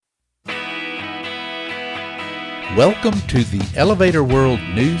Welcome to the Elevator World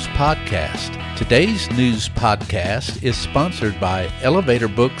News Podcast. Today's news podcast is sponsored by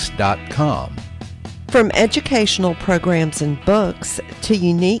elevatorbooks.com. From educational programs and books to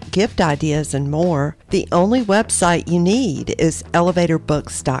unique gift ideas and more, the only website you need is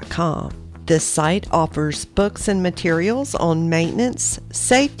elevatorbooks.com. This site offers books and materials on maintenance,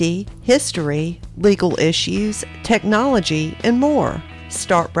 safety, history, legal issues, technology, and more.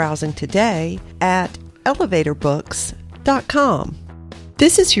 Start browsing today at elevatorbooks.com.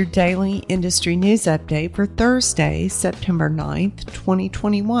 This is your daily industry news update for Thursday, September 9th,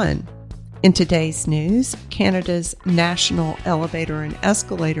 2021. In today's news, Canada's National Elevator and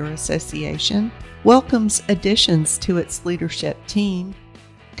Escalator Association welcomes additions to its leadership team.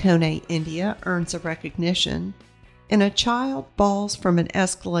 Kone, India earns a recognition, and a child falls from an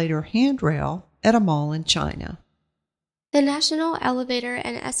escalator handrail at a mall in China. The National Elevator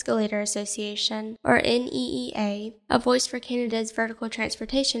and Escalator Association, or NEEA, a voice for Canada's vertical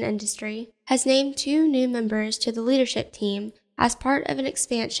transportation industry, has named 2 new members to the leadership team as part of an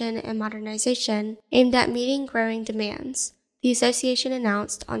expansion and modernization aimed at meeting growing demands, the association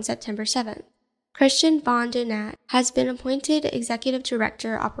announced on September 7th. Christian Von Donat has been appointed Executive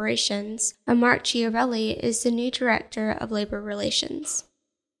Director Operations, and Mark Chiarelli is the new Director of Labor Relations.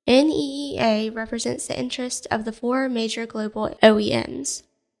 NEEA represents the interest of the 4 major global OEMs,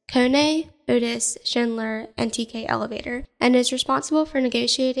 Kone, Otis, Schindler, and TK Elevator, and is responsible for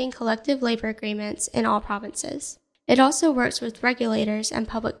negotiating collective labor agreements in all provinces. It also works with regulators and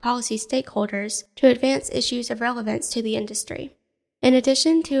public policy stakeholders to advance issues of relevance to the industry. In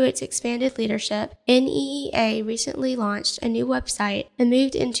addition to its expanded leadership, NEEA recently launched a new website and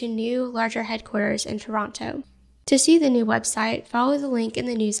moved into new, larger headquarters in Toronto. To see the new website, follow the link in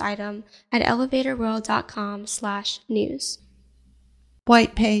the news item at elevatorworld.com/news.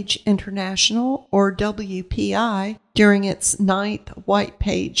 White Page International, or WPI, during its 9th White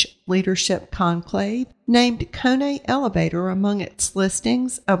Page Leadership Conclave, named Kone Elevator among its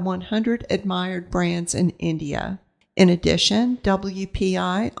listings of 100 admired brands in India. In addition,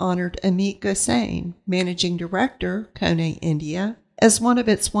 WPI honored Amit Gosain, Managing Director, Kone India, as one of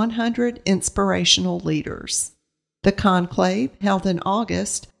its 100 inspirational leaders. The conclave, held in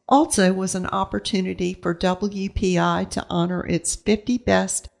August, also was an opportunity for WPI to honor its 50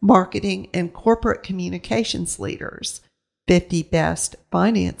 best marketing and corporate communications leaders, 50 best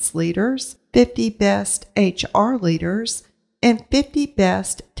finance leaders, 50 best HR leaders, and 50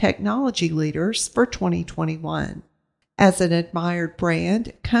 best technology leaders for 2021. As an admired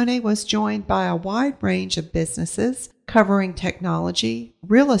brand, Kone was joined by a wide range of businesses covering technology,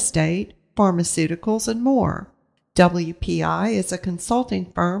 real estate, pharmaceuticals, and more. WPI is a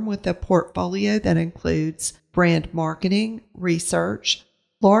consulting firm with a portfolio that includes brand marketing, research,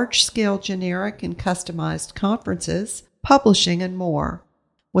 large-scale generic and customized conferences, publishing, and more.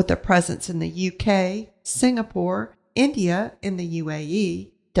 With a presence in the UK, Singapore, India, and the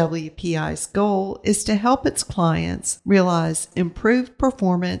UAE, WPI's goal is to help its clients realize improved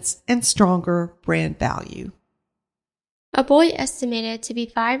performance and stronger brand value. A boy estimated to be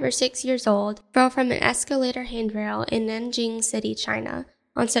 5 or 6 years old fell from an escalator handrail in Nanjing City, China,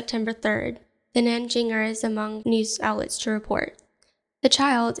 on September 3rd, the Nanjinger is among news outlets to report. The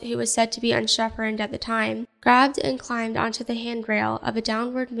child, who was said to be unchaperoned at the time, grabbed and climbed onto the handrail of a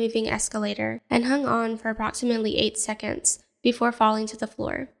downward-moving escalator and hung on for approximately 8 seconds before falling to the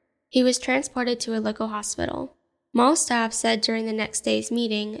floor. He was transported to a local hospital. Mall staff said during the next day's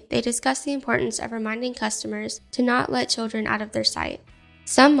meeting, they discussed the importance of reminding customers to not let children out of their sight.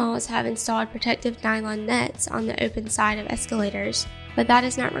 Some malls have installed protective nylon nets on the open side of escalators, but that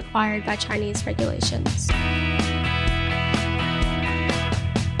is not required by Chinese regulations.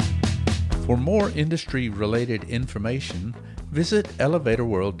 For more industry-related information, visit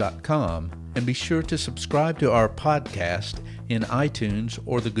elevatorsworld.com and be sure to subscribe to our podcast in iTunes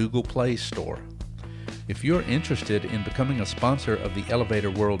or the Google Play Store. If you're interested in becoming a sponsor of the Elevator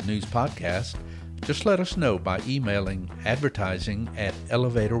World News Podcast, just let us know by emailing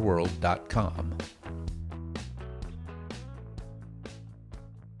advertising@elevatorworld.com.